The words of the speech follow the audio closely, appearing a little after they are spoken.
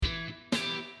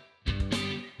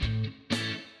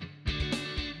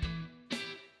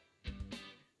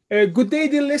Good day,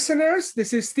 dear listeners.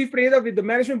 This is Steve Preda with the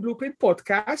Management Blueprint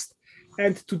podcast.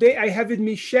 And today I have with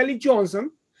me Shelly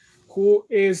Johnson, who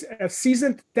is a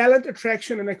seasoned talent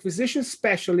attraction and acquisition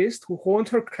specialist who honed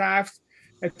her craft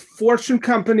at Fortune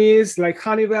companies like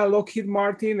Honeywell, Lockheed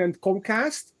Martin, and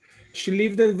Comcast. She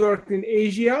lived and worked in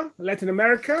Asia, Latin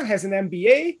America, has an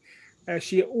MBA.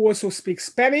 She also speaks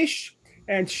Spanish,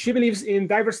 and she believes in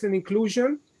diversity and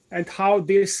inclusion and how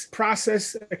this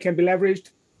process can be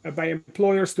leveraged by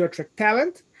employers to attract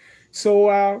talent.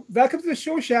 So welcome to the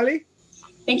show, Shelly.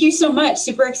 Thank you so much.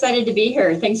 Super excited to be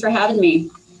here. Thanks for having me.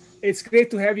 It's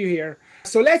great to have you here.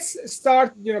 So let's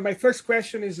start. My first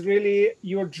question is really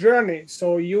your journey.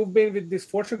 So you've been with these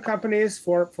Fortune companies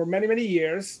for many, many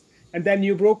years, and then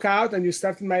you broke out and you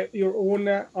started your own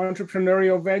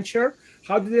entrepreneurial venture.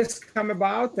 How did this come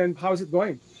about and how's it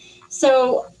going?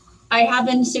 So I have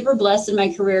been super blessed in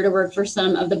my career to work for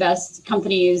some of the best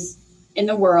companies in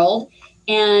the world.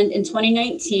 And in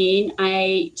 2019,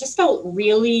 I just felt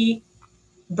really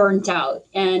burnt out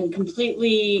and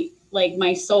completely like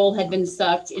my soul had been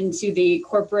sucked into the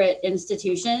corporate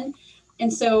institution.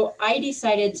 And so I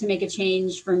decided to make a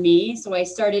change for me. So I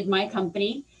started my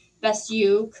company, Best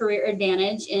You Career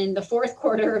Advantage, in the fourth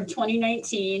quarter of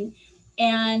 2019.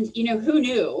 And, who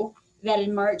knew that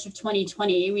in March of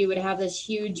 2020, we would have this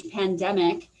huge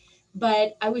pandemic.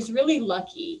 But I was really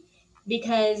lucky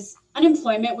because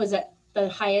unemployment was at the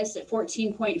highest at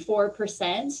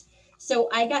 14.4%. So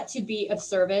I got to be of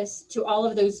service to all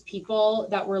of those people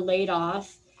that were laid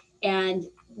off and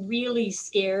really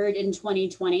scared in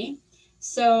 2020.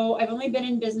 So I've only been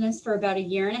in business for about a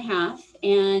year and a half,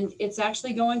 and it's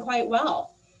actually going quite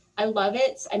well. I love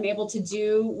it. I'm able to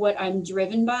do what I'm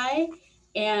driven by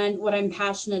and what I'm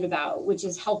passionate about, which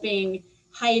is helping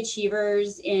high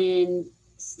achievers in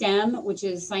STEM, which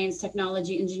is science,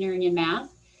 technology, engineering, and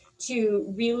math,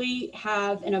 to really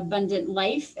have an abundant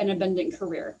life and abundant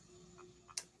career.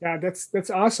 Yeah, that's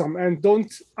awesome. And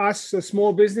don't us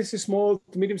small businesses, small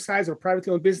to medium size or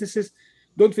privately owned businesses,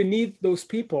 don't we need those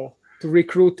people to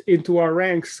recruit into our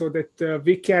ranks so that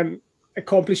we can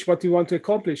accomplish what we want to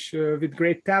accomplish with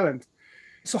great talent?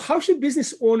 So how should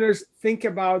business owners think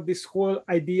about this whole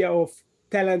idea of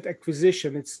talent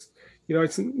acquisition? It's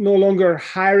no longer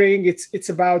hiring. It's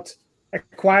about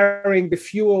acquiring the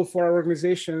fuel for our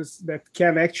organizations that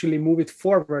can actually move it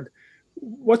forward.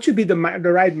 What should be the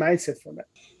right mindset for that?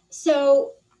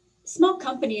 So small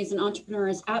companies and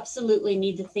entrepreneurs absolutely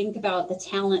need to think about the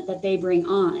talent that they bring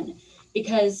on,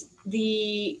 because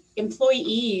the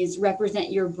employees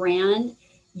represent your brand,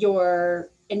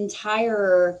 your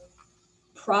entire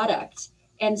product.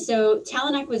 And so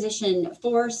talent acquisition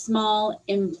for small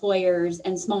employers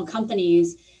and small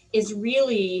companies is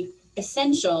really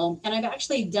essential. And I've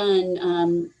actually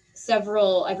done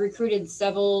I've recruited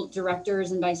several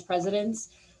directors and vice presidents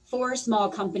for small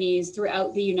companies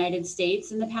throughout the United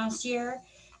States in the past year,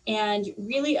 and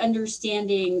really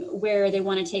understanding where they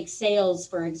want to take sales,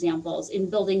 for examples, in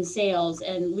building sales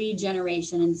and lead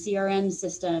generation and CRM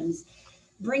systems.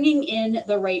 Bringing in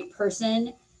the right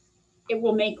person, it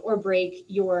will make or break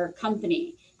your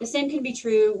company. The same can be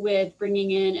true with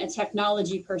bringing in a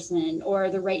technology person or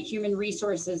the right human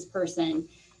resources person.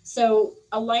 So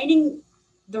aligning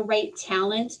the right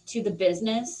talent to the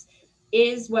business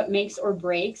is what makes or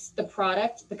breaks the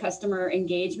product, the customer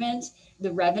engagement,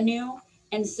 the revenue.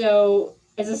 And so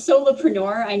as a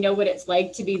solopreneur, I know what it's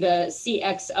like to be the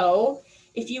CXO,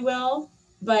 if you will,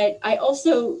 but I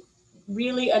also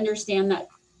really understand that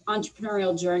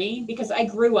entrepreneurial journey because I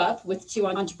grew up with two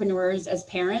entrepreneurs as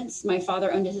parents. My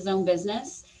father owned his own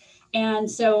business. And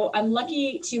so I'm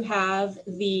lucky to have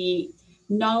the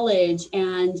knowledge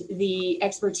and the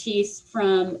expertise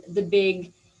from the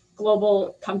big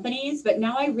global companies, but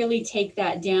now I really take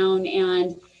that down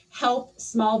and help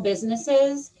small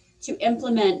businesses to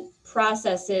implement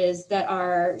processes that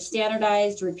are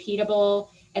standardized, repeatable,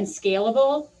 and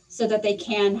scalable so that they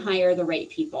can hire the right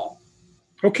people.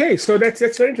 Okay, so that's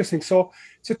very interesting. So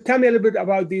tell me a little bit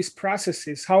about these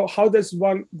processes. How does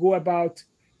one go about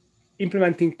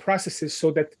implementing processes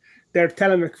so that their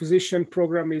talent acquisition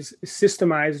program is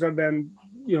systemized rather than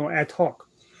ad hoc?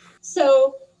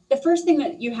 So the first thing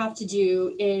that you have to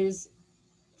do is,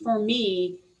 for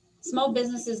me, small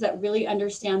businesses that really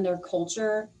understand their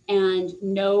culture and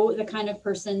know the kind of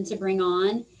person to bring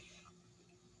on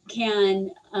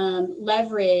can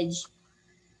leverage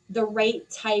the right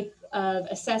type of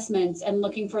assessments and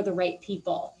looking for the right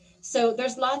people. So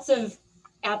there's lots of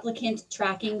applicant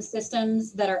tracking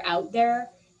systems that are out there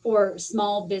for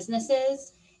small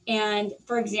businesses. And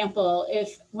for example,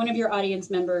 if one of your audience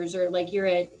members, or like you're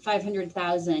at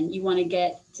 500,000, you want to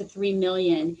get to 3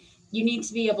 million, you need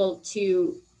to be able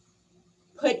to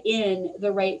put in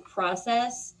the right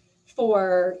process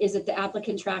for, is it the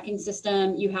applicant tracking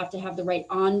system? You have to have the right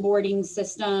onboarding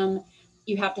system.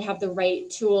 You have to have the right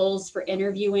tools for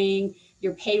interviewing.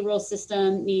 Your payroll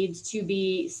system needs to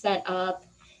be set up.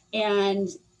 And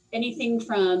anything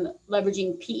from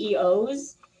leveraging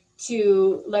PEOs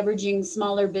to leveraging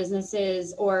smaller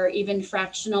businesses, or even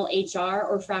fractional HR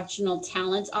or fractional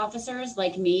talent officers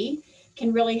like me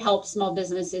can really help small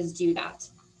businesses do that.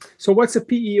 So what's a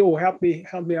PEO? Help me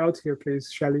out here,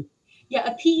 please, Shelly. Yeah,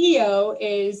 a PEO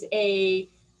is a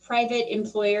private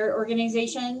employer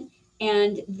organization,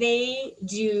 and they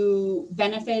do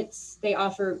benefits. They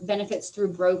offer benefits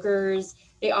through brokers.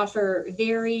 They offer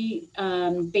very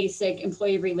basic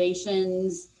employee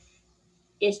relations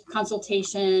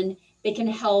consultation. They can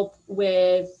help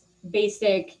with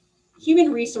basic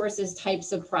human resources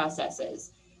types of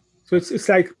processes. So it's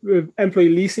like employee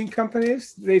leasing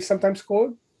companies, they sometimes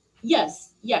called?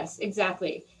 Yes,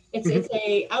 exactly. It's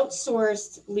a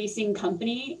outsourced leasing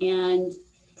company, and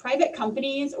private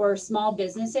companies or small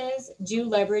businesses do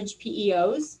leverage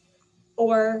PEOs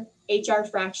or HR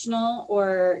fractional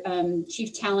or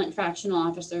chief talent fractional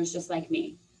officers, just like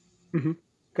me.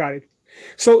 Got it.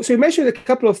 So you mentioned a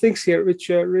couple of things here, which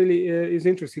really is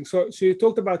interesting. So you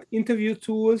talked about interview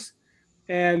tools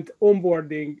and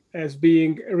onboarding as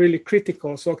being really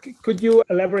critical. So could you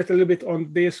elaborate a little bit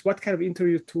on this? What kind of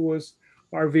interview tools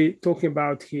are we talking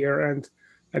about here,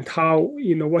 and how,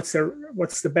 what's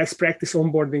the best practice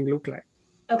onboarding look like?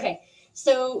 Okay,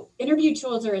 so interview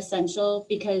tools are essential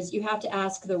because you have to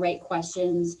ask the right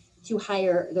questions to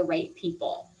hire the right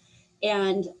people.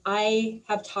 And I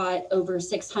have taught over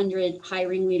 600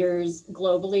 hiring leaders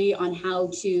globally on how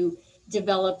to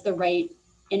develop the right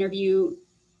interview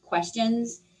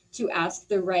questions, to ask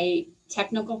the right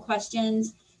technical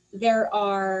questions. There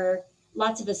are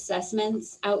lots of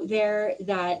assessments out there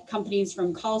that companies,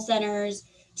 from call centers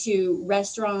to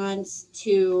restaurants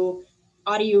to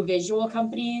audiovisual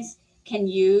companies, can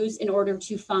use in order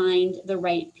to find the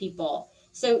right people.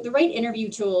 So the right interview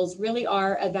tools really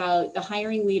are about the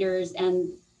hiring leaders and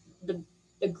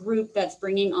the group that's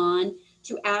bringing on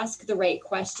to ask the right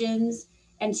questions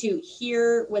and to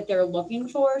hear what they're looking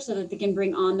for so that they can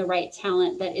bring on the right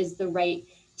talent that is the right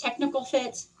technical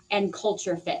fit and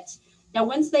culture fit. Now,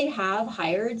 once they have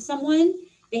hired someone,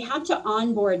 they have to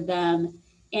onboard them,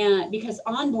 and because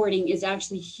onboarding is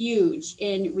actually huge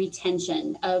in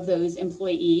retention of those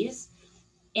employees.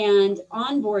 And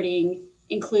onboarding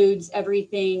includes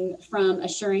everything from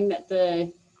assuring that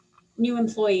the new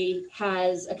employee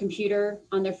has a computer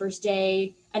on their first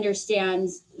day,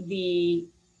 understands the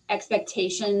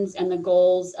expectations and the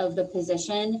goals of the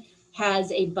position,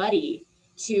 has a buddy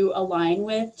to align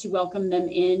with, to welcome them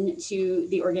into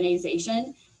the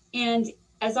organization. And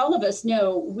as all of us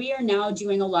know, we are now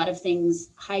doing a lot of things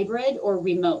hybrid or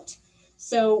remote.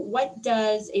 So what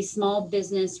does a small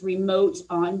business remote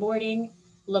onboarding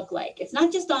look like? It's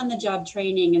not just on the job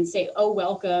training and say, oh,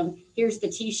 welcome, here's the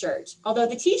t-shirt. Although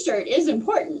the t-shirt is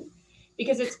important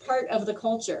because it's part of the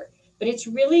culture, but it's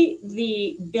really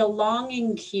the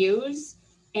belonging cues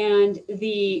and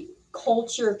the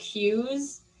culture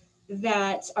cues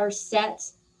that are set,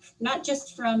 not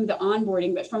just from the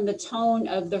onboarding, but from the tone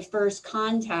of the first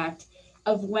contact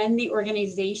of when the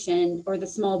organization or the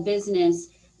small business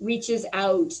reaches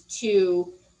out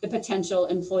to the potential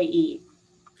employee.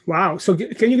 Wow. So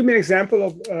can you give me an example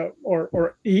of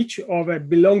or each of a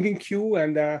belonging cue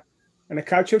and a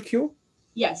culture cue?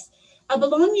 Yes. A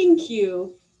belonging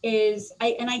cue is,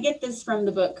 I get this from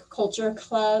the book Culture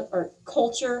Club or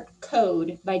Culture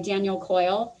Code by Daniel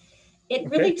Coyle. It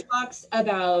really talks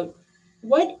about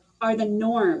what are the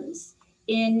norms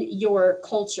in your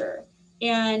culture.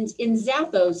 And in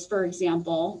Zappos, for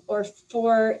example, or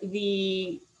for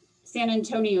the San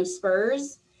Antonio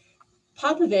Spurs,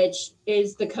 Popovich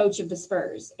is the coach of the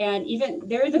Spurs, and even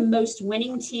they're the most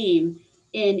winning team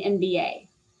in NBA.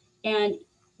 And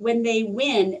when they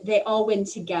win, they all win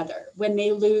together. When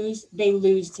they lose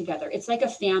together. It's like a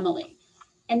family.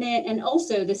 And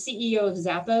also the CEO of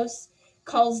Zappos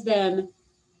calls them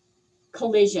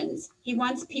collisions. He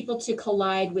wants people to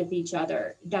collide with each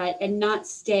other and not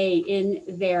stay in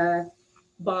their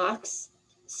box.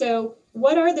 So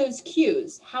what are those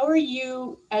cues? How are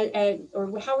you,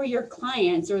 or how are your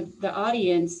clients or the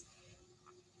audience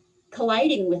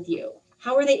colliding with you?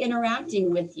 How are they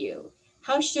interacting with you?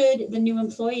 How should the new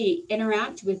employee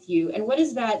interact with you? And what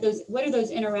do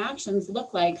those interactions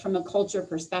look like from a culture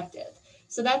perspective?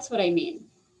 So that's what I mean.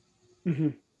 Mm-hmm.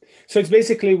 So it's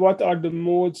basically, what are the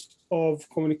modes of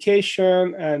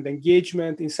communication and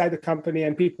engagement inside the company,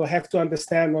 and people have to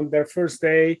understand on their first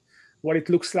day what it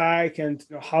looks like and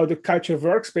how the culture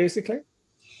works, basically?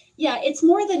 Yeah, it's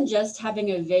more than just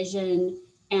having a vision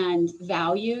and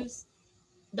values.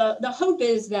 The hope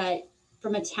is that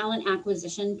from a talent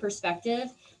acquisition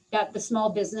perspective, that the small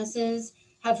businesses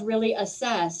have really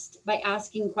assessed by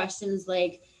asking questions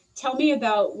like, tell me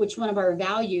about which one of our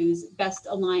values best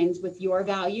aligns with your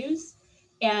values,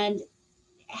 and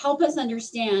help us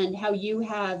understand how you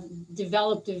have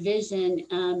developed a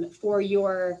vision for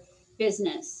your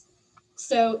business.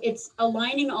 So it's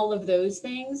aligning all of those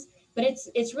things, but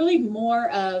it's really more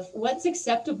of what's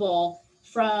acceptable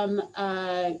from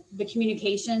the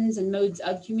communications and modes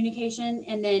of communication,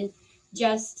 and then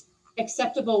just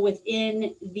acceptable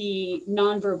within the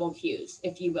nonverbal cues,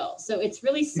 if you will. So it's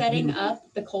really setting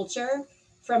up the culture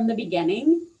from the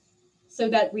beginning so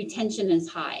that retention is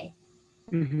high.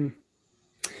 Mm-hmm.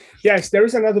 Yes, there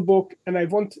is another book, and I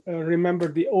won't remember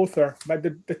the author, but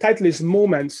the title is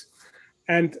Moments.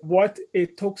 And what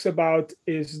it talks about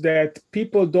is that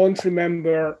people don't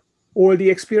remember all the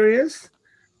experience,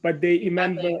 but they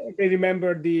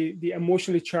remember the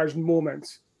emotionally charged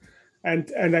moments.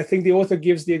 And I think the author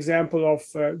gives the example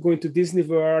of going to Disney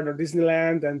World or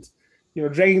Disneyland and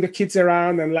dragging the kids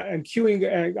around and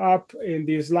queuing up in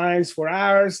these lines for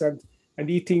hours and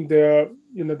eating the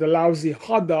lousy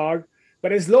hot dog.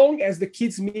 But as long as the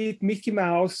kids meet Mickey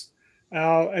Mouse,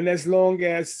 and as long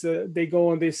as they go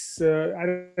on this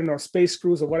I don't know, space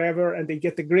cruise or whatever, and they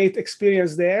get a great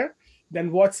experience there,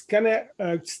 then what's gonna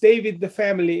stay with the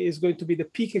family is going to be the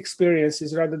peak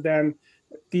experiences rather than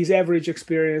these average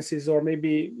experiences, or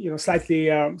maybe slightly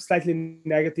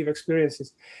negative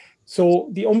experiences. So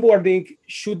the onboarding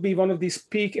should be one of these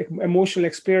peak emotional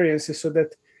experiences, so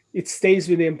that it stays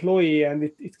with the employee and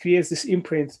it creates this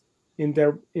imprint in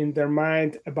their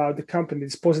mind about the company,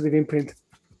 this positive imprint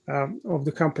of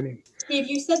the company. Steve,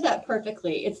 you said that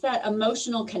perfectly. It's that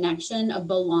emotional connection of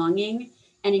belonging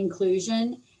and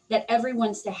inclusion that everyone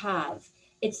wants to have.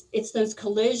 It's those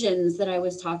collisions that I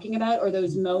was talking about, or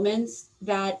those moments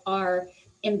that are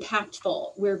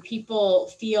impactful, where people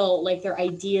feel like their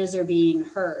ideas are being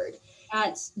heard.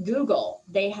 At Google,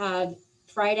 they have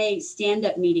Friday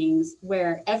stand-up meetings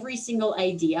where every single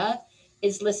idea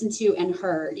is listened to and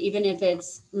heard, even if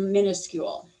it's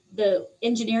minuscule. The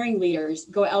engineering leaders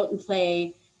go out and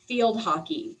play field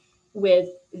hockey with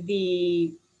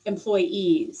the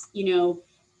employees.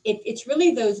 It's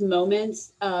really those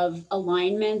moments of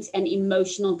alignment and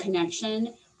emotional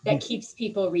connection that keeps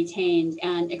people retained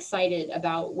and excited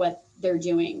about what they're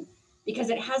doing, because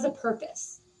it has a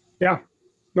purpose. Yeah,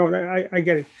 no, I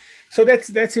get it. So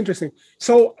that's interesting.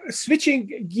 So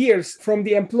switching gears from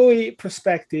the employee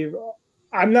perspective,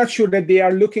 I'm not sure that they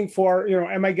are looking for,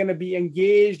 am I going to be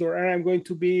engaged, or am I going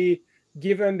to be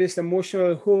given this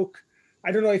emotional hook?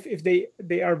 I don't know if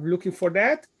they are looking for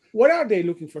that. What are they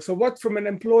looking for? So what, from an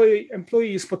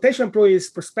potential employees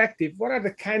perspective, what are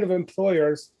the kind of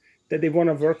employers that they want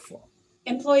to work for?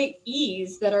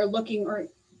 Employees that are looking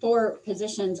for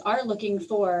positions are looking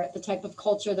for the type of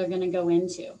culture they're going to go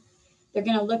into. They're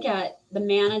going to look at the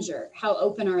manager. How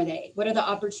open are they? What are the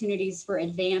opportunities for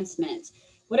advancement?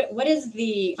 What is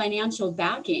the financial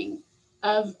backing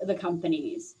of the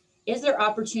companies? Is there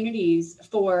opportunities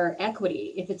for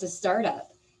equity if it's a startup?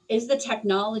 Is the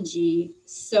technology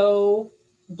so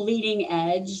bleeding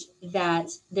edge that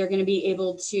they're going to be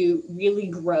able to really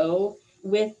grow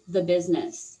with the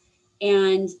business?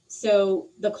 And so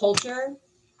the culture,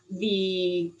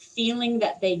 the feeling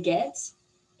that they get,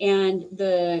 and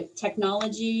the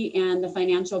technology and the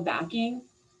financial backing,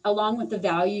 along with the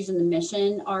values and the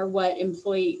mission, are what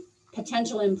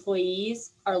potential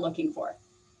employees are looking for.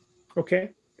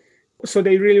 Okay. So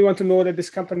they really want to know that this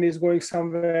company is going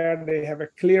somewhere. They have a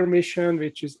clear mission,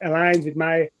 which is aligned with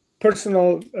my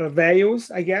personal values,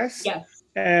 I guess. Yes.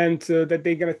 And that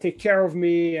they're going to take care of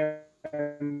me,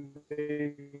 and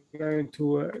they're going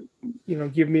to,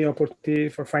 give me opportunity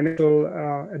for financial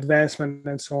advancement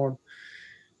and so on.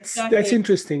 Exactly. That's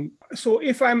interesting. So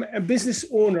if I'm a business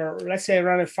owner, let's say I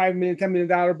run a $5 million, $10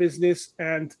 million business,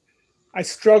 and I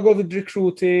struggle with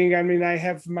recruiting. I mean, I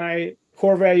have my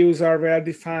core values are well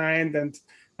defined, and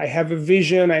I have a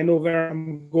vision. I know where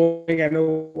I'm going. I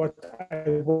know what I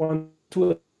want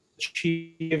to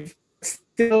achieve.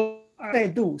 Still, I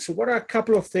do. So what are a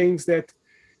couple of things that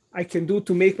I can do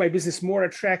to make my business more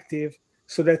attractive,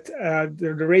 so that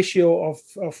the ratio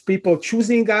of people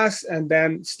choosing us and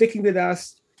then sticking with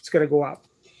us is going to go up?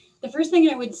 The first thing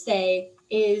I would say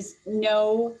is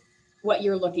know what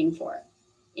you're looking for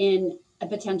in a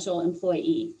potential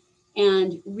employee,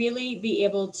 and really be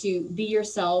able to be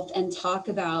yourself and talk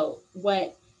about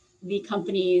what the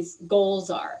company's goals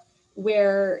are.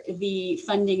 where the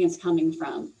funding is coming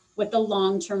from, what the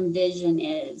long-term vision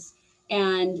is,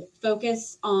 and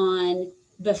focus on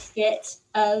the fit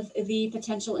of the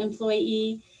potential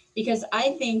employee. Because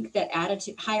I think that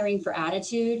hiring for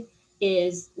attitude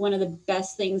is one of the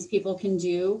best things people can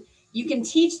do. You can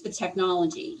teach the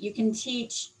technology. You can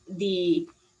teach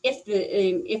if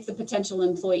the potential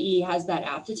employee has that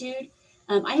aptitude.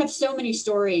 I have so many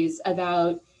stories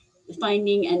about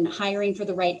finding and hiring for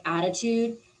the right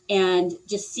attitude, and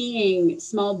just seeing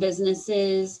small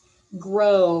businesses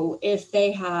grow if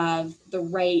they found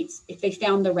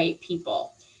the right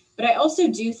people. But I also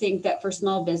do think that for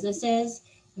small businesses,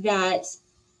 that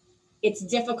it's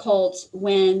difficult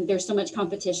when there's so much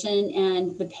competition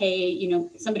and the pay,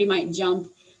 somebody might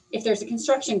jump if there's a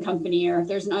construction company, or if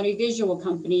there's an audiovisual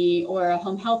company or a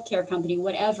home healthcare company,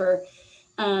 whatever.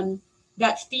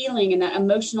 That feeling and that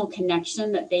emotional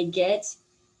connection that they get,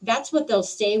 that's what they'll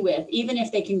stay with, even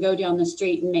if they can go down the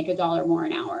street and make $1 more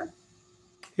an hour.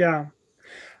 Yeah.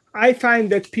 I find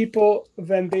that people,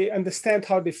 when they understand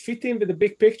how they fit in with the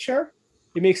big picture,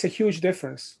 it makes a huge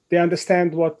difference. They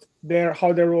understand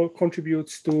how their role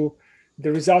contributes to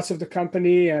the results of the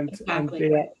company, and,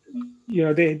 exactly.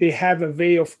 and they have a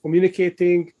way of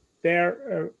communicating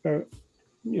their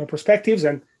perspectives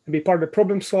and be part of the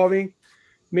problem solving.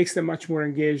 Makes them much more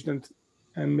engaged and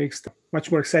makes them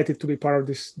much more excited to be part of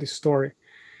this story.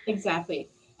 Exactly.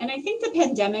 And I think the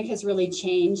pandemic has really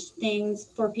changed things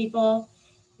for people.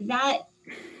 That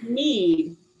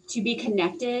need to be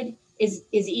connected is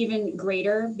even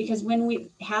greater, because when we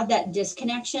had that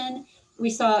disconnection, we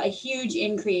saw a huge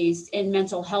increase in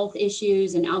mental health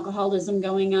issues and alcoholism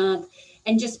going up,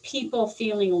 and just people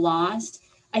feeling lost.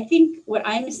 I think what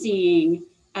I'm seeing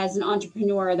as an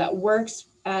entrepreneur that works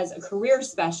as a career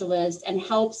specialist and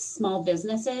helps small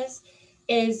businesses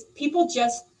is people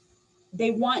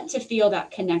they want to feel that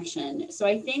connection. So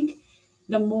I think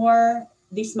the more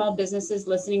these small businesses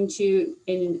listening to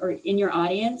in your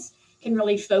audience can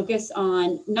really focus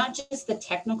on not just the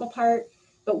technical part,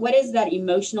 but what is that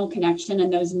emotional connection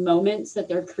and those moments that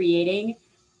they're creating,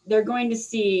 they're going to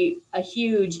see a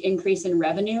huge increase in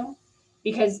revenue,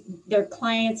 because their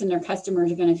clients and their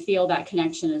customers are going to feel that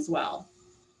connection as well.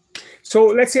 So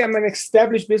let's say I'm an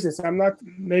established business. I'm not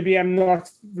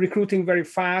recruiting very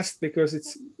fast because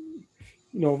it's,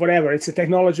 whatever, it's a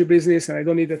technology business and I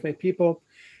don't need that many people.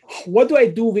 What do I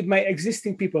do with my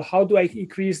existing people? How do I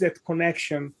increase that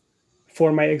connection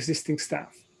for my existing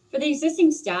staff? For the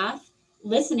existing staff,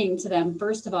 listening to them,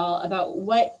 first of all, about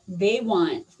what they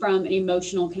want from an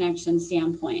emotional connection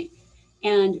standpoint,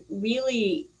 and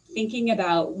really thinking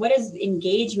about what does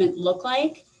engagement look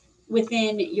like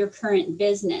within your current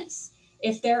business.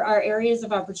 If there are areas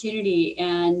of opportunity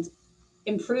and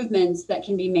improvements that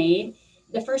can be made,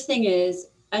 the first thing is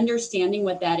understanding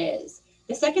what that is.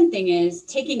 The second thing is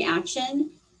taking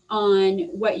action on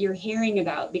what you're hearing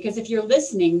about, because if you're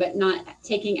listening but not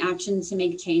taking action to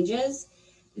make changes,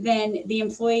 then the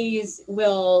employees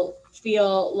will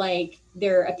feel like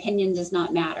their opinion does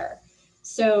not matter.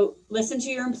 So listen to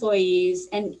your employees,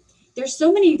 and there's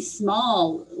so many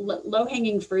small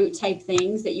low-hanging fruit type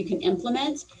things that you can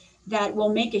implement that will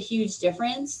make a huge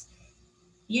difference.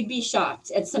 You'd be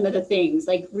shocked at some of the things,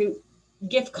 like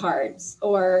gift cards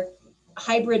or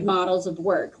hybrid models of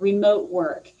work, remote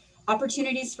work,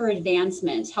 opportunities for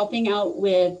advancement, helping out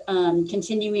with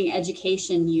continuing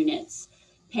education units,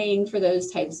 paying for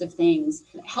those types of things,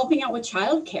 helping out with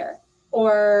childcare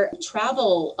or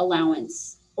travel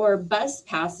allowance or bus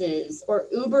passes or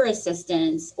Uber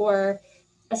assistance or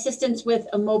assistance with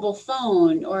a mobile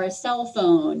phone or a cell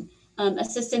phone,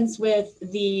 assistance with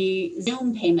the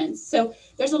Zoom payments. So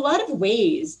there's a lot of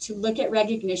ways to look at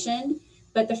recognition,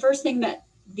 but the first thing that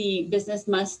the business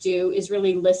must do is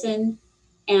really listen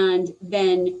and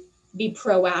then be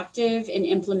proactive in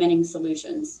implementing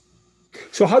solutions.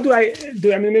 So how do I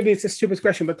do? I mean, maybe it's a stupid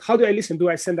question, but how do I listen? Do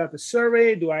I send out a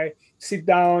survey? Do I sit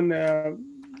down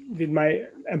with my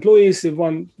employees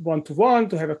one-to-one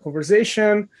to have a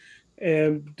conversation?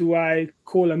 Do I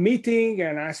call a meeting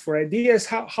and ask for ideas?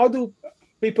 How do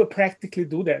people practically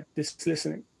do that, this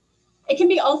listening? It can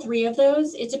be all three of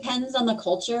those. It depends on the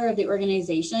culture of the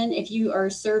organization. If you are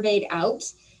surveyed out,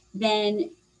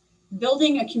 then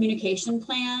building a communication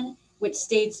plan which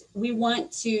states we want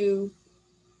to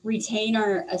retain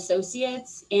our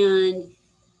associates, and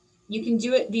you can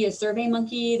do it via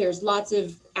SurveyMonkey. There's lots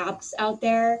of apps out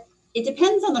there. It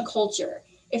depends on the culture.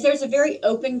 If there's a very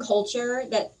open culture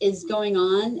that is going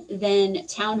on, then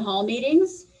town hall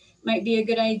meetings might be a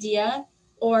good idea.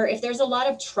 Or if there's a lot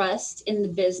of trust in the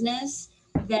business,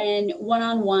 then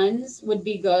one-on-ones would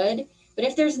be good. But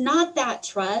if there's not that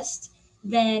trust,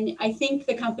 then I think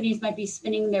the companies might be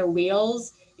spinning their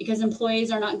wheels because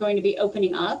employees are not going to be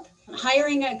opening up.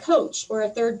 Hiring a coach or a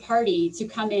third party to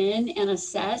come in and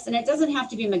assess, and it doesn't have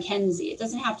to be McKinsey, it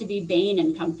doesn't have to be Bain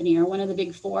and Company or one of the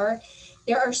big four.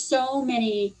 There are so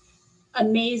many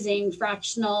amazing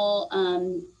fractional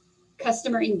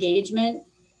customer engagement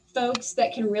folks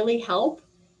that can really help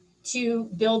to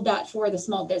build that for the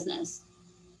small business.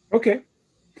 Okay.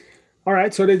 All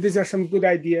right. So these are some good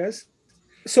ideas.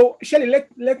 So Shelly,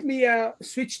 let me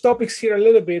switch topics here a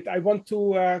little bit. I want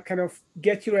to kind of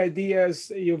get your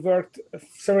ideas. You've worked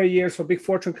several years for big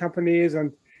Fortune companies,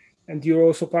 and you're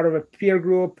also part of a peer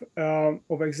group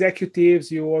of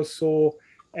executives. You also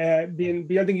been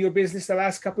building your business the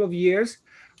last couple of years.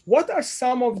 What are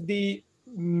some of the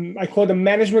I call them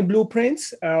management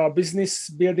blueprints, business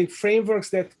building frameworks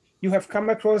that you have come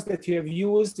across that you have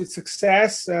used with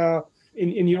success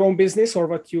in your own business, or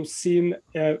what you've seen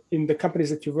in the companies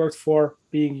that you worked for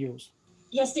being used?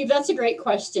 Yes, Steve, that's a great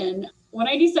question. When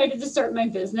I decided to start my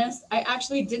business, I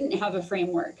actually didn't have a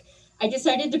framework. I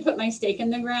decided to put my stake in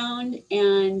the ground,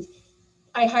 and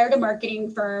I hired a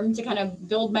marketing firm to kind of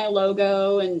build my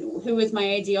logo and who was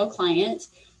my ideal client.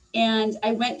 And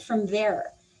I went from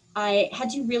there. I had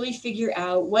to really figure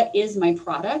out what is my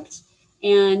product.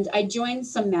 And I joined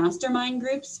some mastermind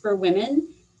groups for women.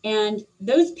 And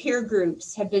those peer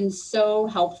groups have been so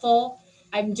helpful.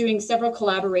 I'm doing several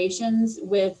collaborations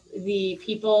with the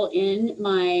people in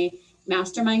my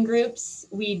mastermind groups.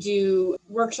 We do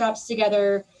workshops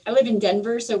together. I live in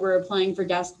Denver, so we're applying for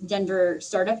Denver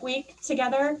Startup Week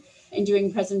together and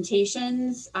doing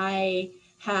presentations. I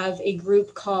have a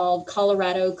group called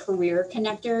Colorado Career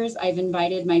Connectors. I've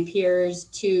invited my peers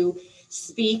to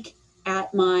speak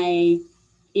at my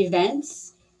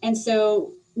events. And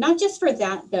so not just for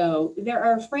that, though, there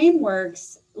are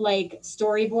frameworks like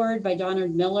Storyboard by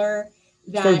Donald Miller.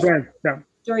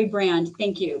 StoryBrand,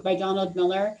 thank you, by Donald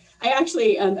Miller. I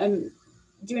actually am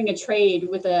doing a trade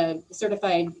with a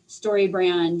certified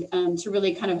StoryBrand to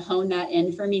really kind of hone that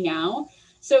in for me now.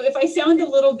 So if I sound a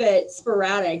little bit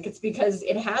sporadic, it's because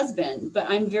it has been, but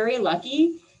I'm very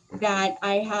lucky that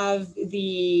I have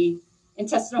the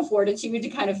intestinal fortitude to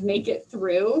kind of make it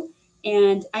through.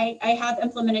 And I have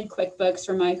implemented QuickBooks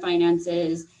for my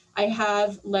finances. I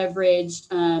have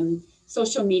leveraged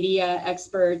social media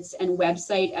experts and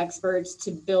website experts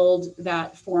to build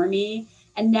that for me.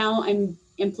 And now I'm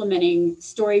implementing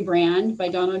StoryBrand by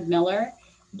Donald Miller.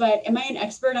 But am I an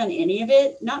expert on any of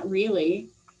it? Not really.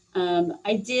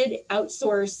 I did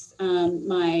outsource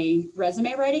my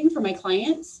resume writing for my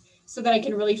clients so that I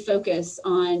can really focus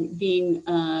on being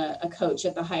a coach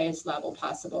at the highest level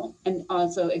possible, and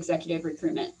also executive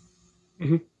recruitment.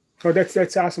 Mm-hmm. Oh,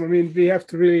 that's awesome. I mean, we have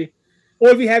to really,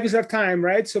 all we have is our time,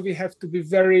 right? So we have to be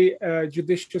very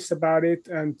judicious about it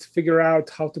and figure out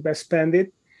how to best spend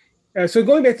it. So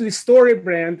going back to the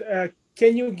StoryBrand,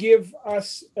 can you give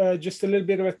us just a little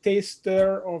bit of a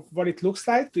taster of what it looks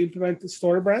like to implement the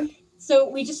StoryBrand? So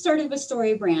we just started with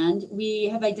StoryBrand. We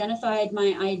have identified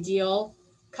my ideal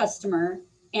customer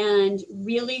and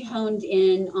really honed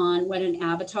in on what an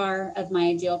avatar of my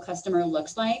ideal customer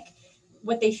looks like,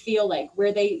 what they feel like,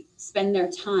 where they spend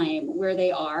their time, where they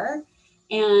are.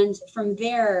 And from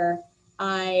there,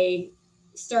 I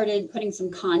started putting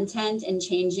some content and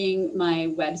changing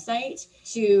my website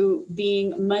to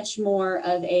being much more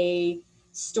of a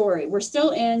story. We're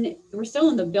still in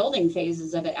the building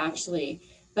phases of it, actually,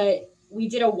 but we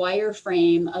did a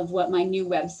wireframe of what my new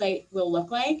website will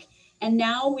look like. And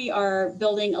now we are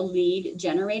building a lead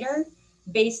generator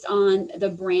based on the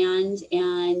brand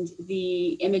and the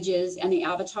images and the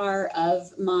avatar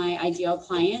of my ideal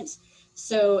client.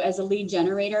 So as a lead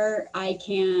generator, I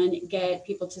can get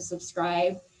people to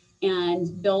subscribe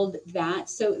and build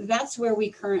that. So that's where we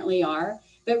currently are.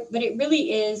 But it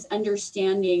really is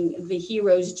understanding the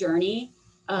hero's journey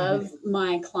of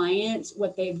my clients,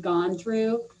 what they've gone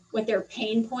through, what their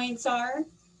pain points are,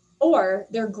 or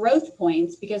their growth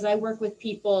points, because I work with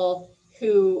people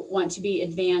who want to be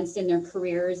advanced in their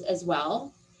careers as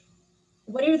well.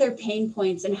 What are their pain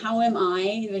points, and how am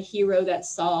I the hero that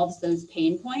solves those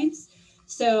pain points?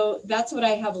 So that's what I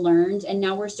have learned. And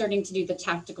now we're starting to do the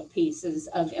tactical pieces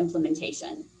of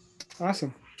implementation.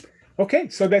 Awesome. Okay,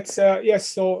 so that's yes.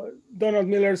 So Donald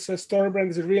Miller's StoryBrand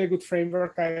is a really good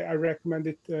framework. I recommend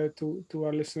it to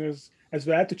our listeners as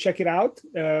well to check it out.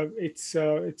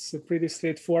 It's pretty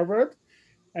straightforward,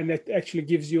 and it actually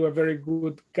gives you a very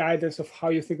good guidance of how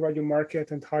you think about your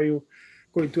market and how you're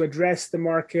going to address the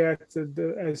market.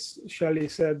 As Shelly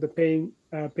said, the pain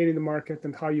in the market,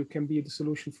 and how you can be the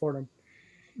solution for them.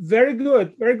 Very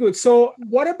good, very good. So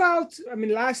what about, I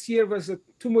mean, last year was a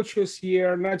tumultuous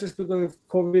year, not just because of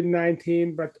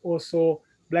COVID-19, but also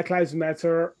Black Lives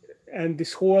Matter and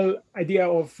this whole idea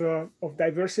of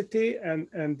diversity and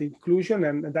inclusion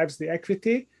and diversity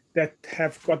equity that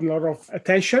have gotten a lot of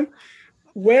attention.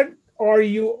 Where are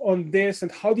you on this,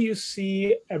 and how do you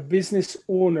see a business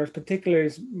owner, particularly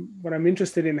is what I'm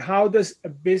interested in, how does a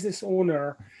business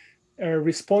owner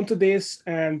respond to this,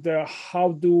 and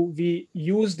how do we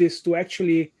use this to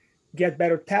actually get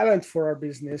better talent for our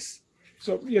business?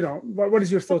 So, what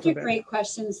is your thought on Such a that? great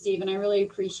question, Steve, and I really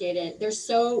appreciate it. There's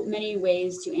so many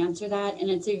ways to answer that, and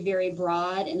it's a very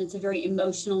broad and it's a very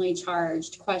emotionally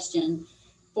charged question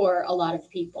for a lot of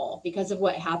people because of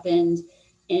what happened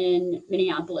in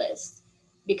Minneapolis,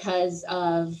 because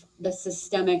of the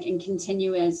systemic and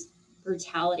continuous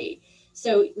brutality.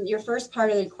 So your first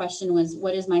part of the question was,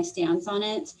 what is my stance on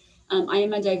it? I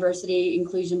am a diversity,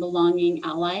 inclusion, belonging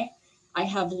ally. I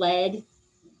have led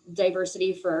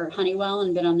diversity for Honeywell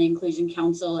and been on the Inclusion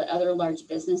Council at other large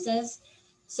businesses.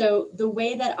 So the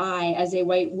way that I, as a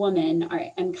white woman,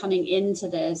 am coming into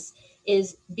this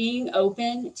is being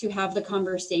open to have the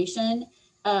conversation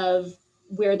of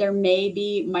where there may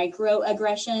be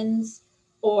microaggressions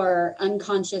or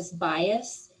unconscious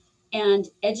bias, and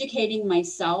educating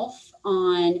myself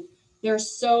on, there's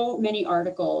so many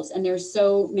articles and there's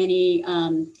so many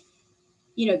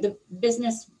the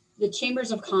business, the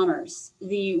chambers of commerce,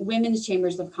 the women's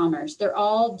chambers of commerce, they're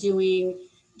all doing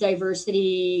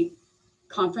diversity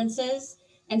conferences.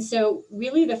 And so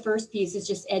really the first piece is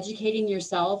just educating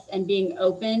yourself and being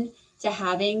open to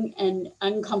having an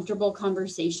uncomfortable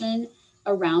conversation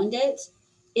around it.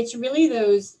 It's really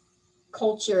those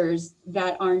cultures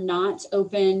that are not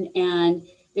open, and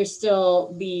there's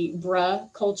still the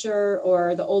bruh culture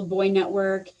or the old boy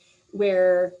network,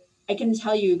 where I can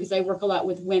tell you, because I work a lot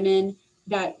with women,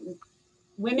 that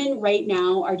women right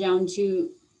now are down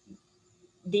to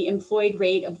the employed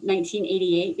rate of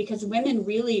 1988, because women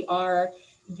really are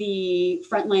the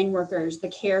frontline workers, the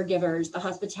caregivers, the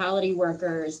hospitality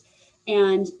workers,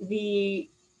 and the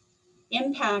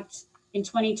impact in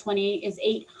 2020 is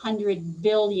 800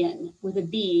 billion with a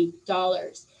B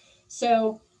dollars.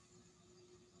 So,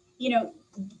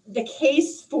 the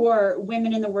case for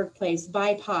women in the workplace,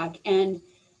 BIPOC, and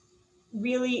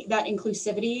really that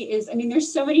inclusivity is,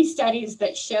 there's so many studies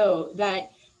that show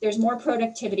that there's more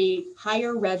productivity,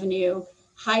 higher revenue,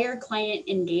 higher client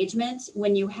engagement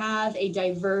when you have a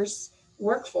diverse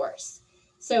workforce.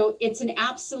 So it's an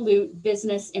absolute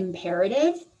business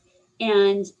imperative.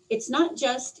 And it's not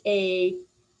just a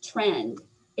trend,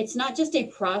 it's not just a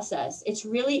process, it's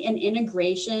really an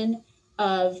integration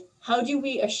of how do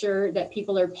we assure that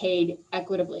people are paid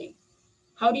equitably?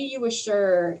 How do you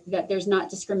assure that there's not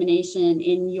discrimination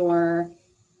in your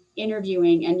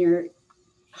interviewing and your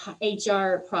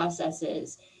HR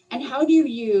processes? And how do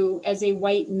you, as a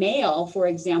white male, for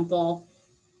example,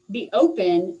 be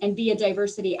open and be a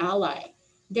diversity ally?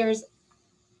 There's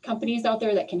companies out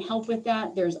there that can help with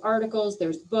that. There's articles,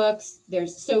 there's books,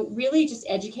 so really just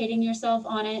educating yourself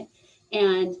on it.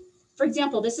 And for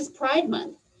example, this is Pride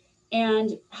Month.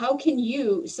 And how can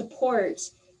you support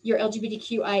your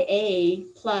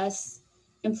LGBTQIA plus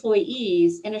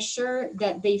employees and assure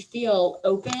that they feel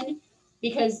open?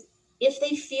 Because if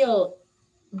they feel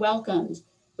welcomed,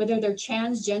 whether they're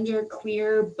transgender,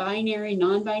 queer, binary,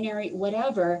 non-binary,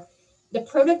 whatever, the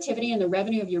productivity and the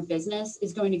revenue of your business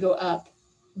is going to go up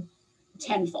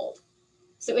tenfold.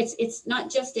 So it's not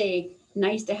just a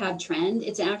nice to have trend,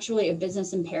 it's actually a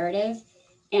business imperative.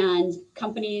 And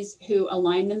companies who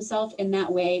align themselves in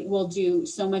that way will do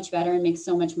so much better and make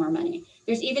so much more money.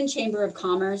 There's even Chamber of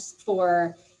Commerce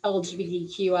for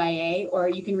LGBTQIA, or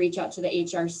you can reach out to the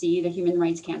HRC, the Human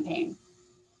Rights Campaign.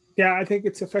 Yeah, I think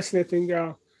it's a fascinating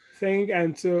thing.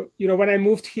 And, when I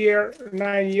moved here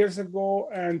 9 years ago,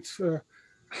 and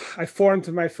I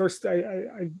formed my first,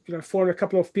 I formed a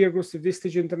couple of peer groups with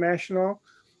Vistage International.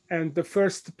 And the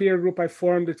first peer group I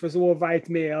formed, it was all white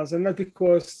males. And not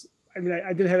because, I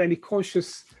didn't have any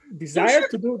conscious desire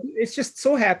to do it. It's just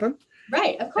so happened.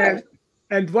 Right, of course.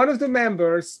 And one of the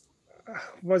members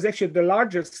was actually the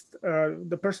largest,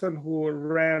 the person who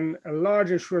ran a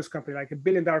large insurance company, like $1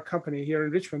 billion company here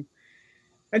in Richmond.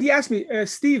 And he asked me,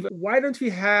 Steve, why don't we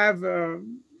have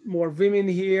more women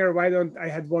here? I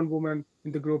had one woman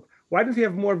in the group. Why don't we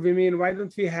have more women? Why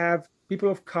don't we have people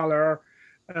of color?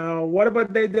 What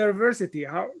about the diversity?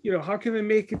 How can we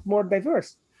make it more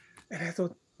diverse? And I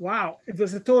thought, wow, it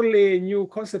was a totally new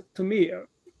concept to me,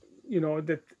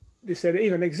 that they said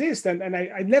even exist. And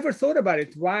I never thought about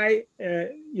it. Why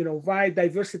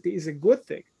diversity is a good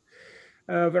thing.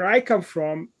 where I come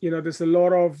from, there's a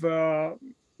lot of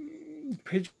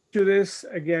prejudice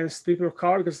against people of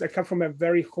color because I come from a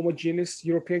very homogeneous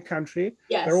European country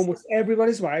where Yes. almost everyone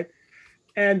is white.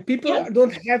 And people Yes.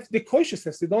 don't have the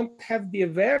consciousness, they don't have the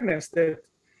awareness that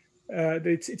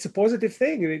it's a positive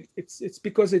thing. It's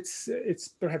because it's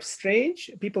perhaps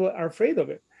strange. People are afraid of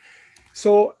it.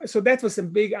 So that was a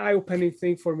big eye-opening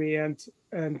thing for me. And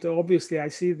obviously I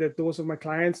see that those of my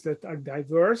clients that are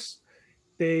diverse,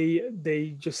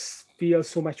 they just feel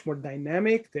so much more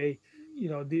dynamic.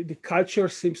 The culture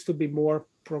seems to be more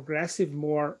progressive,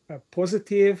 more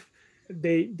positive.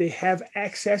 They have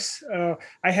access.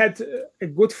 I had a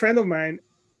good friend of mine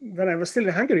when I was still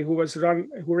in Hungary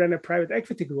who ran a private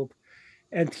equity group,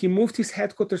 and he moved his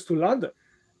headquarters to London.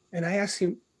 And I asked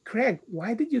him, Craig,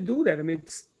 why did you do that? I mean,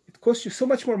 it costs you so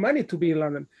much more money to be in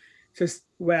London. He says,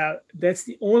 well, that's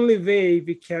the only way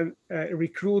we can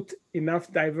recruit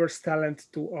enough diverse talent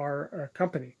to our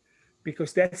company,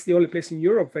 because that's the only place in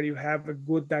Europe where you have a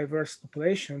good diverse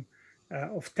population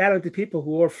of talented people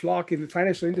who all flock in the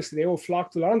financial industry. They all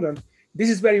flock to London. This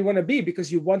is where you want to be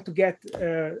because you want to get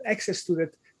access to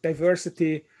that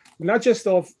diversity, not just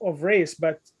of race,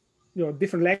 but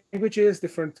different languages,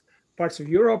 different parts of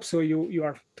Europe. So you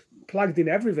are plugged in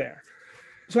everywhere.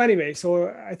 So anyway, so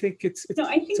I think it's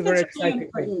I think a very that's really exciting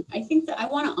important. thing. I think that I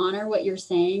want to honor what you're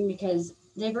saying, because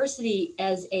diversity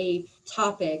as a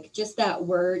topic, just that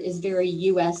word, is very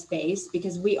US based,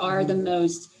 because we are the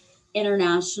most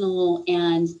international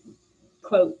and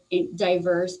quote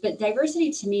diverse. But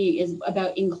diversity to me is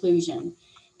about inclusion,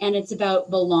 and it's about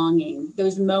belonging,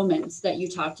 those moments that you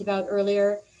talked about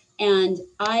earlier. And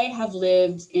I have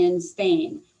lived in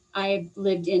Spain, I've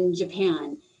lived in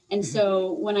Japan. And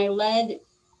so when I led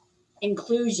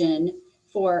inclusion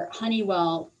for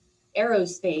Honeywell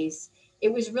Aerospace,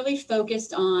 it was really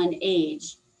focused on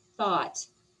age, thought,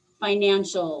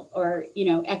 financial, or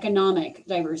economic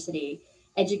diversity,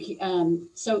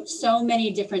 so many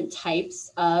different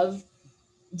types of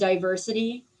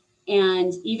diversity.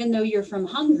 And even though you're from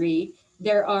Hungary,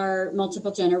 there are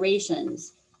multiple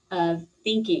generations of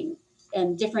thinking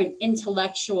and different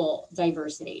intellectual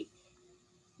diversity,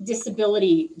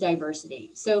 disability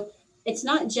diversity. So it's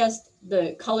not just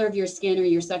the color of your skin or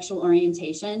your sexual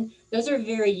orientation. Those are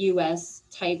very US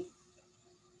type.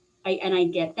 And I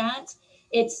get that.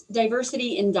 It's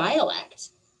diversity in dialect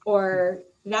or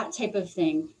that type of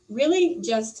thing. Really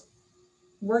just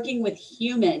working with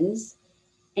humans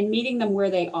and meeting them where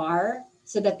they are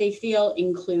so that they feel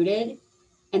included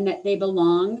and that they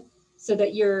belong, so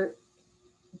that your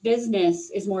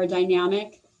business is more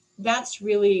dynamic. That's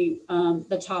really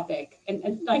the topic.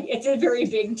 And like, it's a very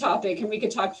big topic and we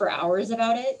could talk for hours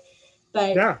about it,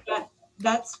 but Yeah.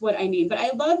 that's what I mean. But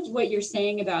I loved what you're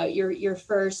saying about your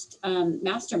first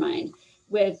mastermind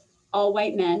with all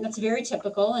white men. That's very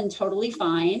typical and totally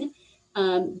fine.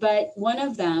 But one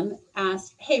of them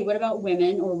asked, hey, what about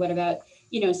women? Or what about,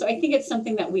 so I think it's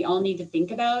something that we all need to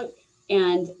think about.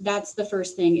 And that's the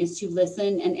first thing, is to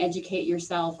listen and educate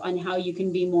yourself on how you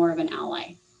can be more of an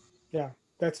ally. Yeah,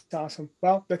 that's awesome.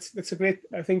 Well, that's a great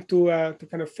thing to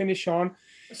kind of finish on.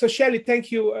 So Shelley,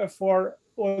 thank you for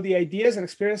all the ideas and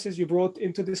experiences you brought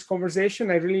into this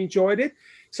conversation. I really enjoyed it.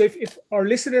 So if our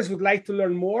listeners would like to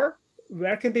learn more,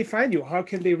 where can they find you? How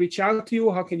can they reach out to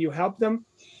you? How can you help them?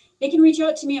 They can reach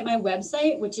out to me at my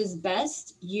website, which is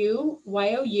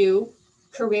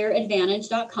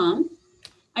careeradvantage.com.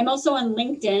 I'm also on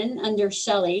LinkedIn under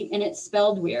Shelley, and it's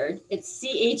spelled weird. It's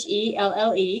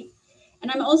CHELLE. And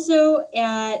I'm also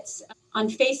on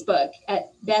Facebook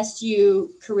at Best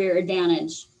You Career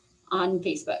Advantage on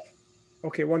Facebook.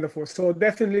 Okay, wonderful. So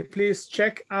definitely please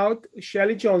check out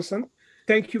Shelley Johnson.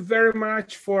 Thank you very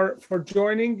much for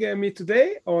joining me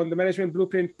today on the Management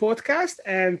Blueprint podcast.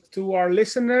 And to our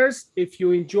listeners, if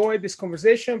you enjoyed this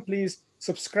conversation, please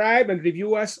subscribe and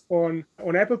review us on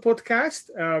Apple Podcast.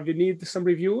 We need some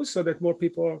reviews so that more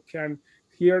people can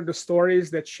hear the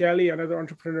stories that Shelley and other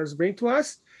entrepreneurs bring to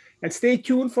us. And stay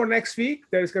tuned for next week.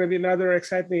 There's going to be another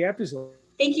exciting episode.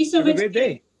 Thank you so much. Have a great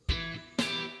day.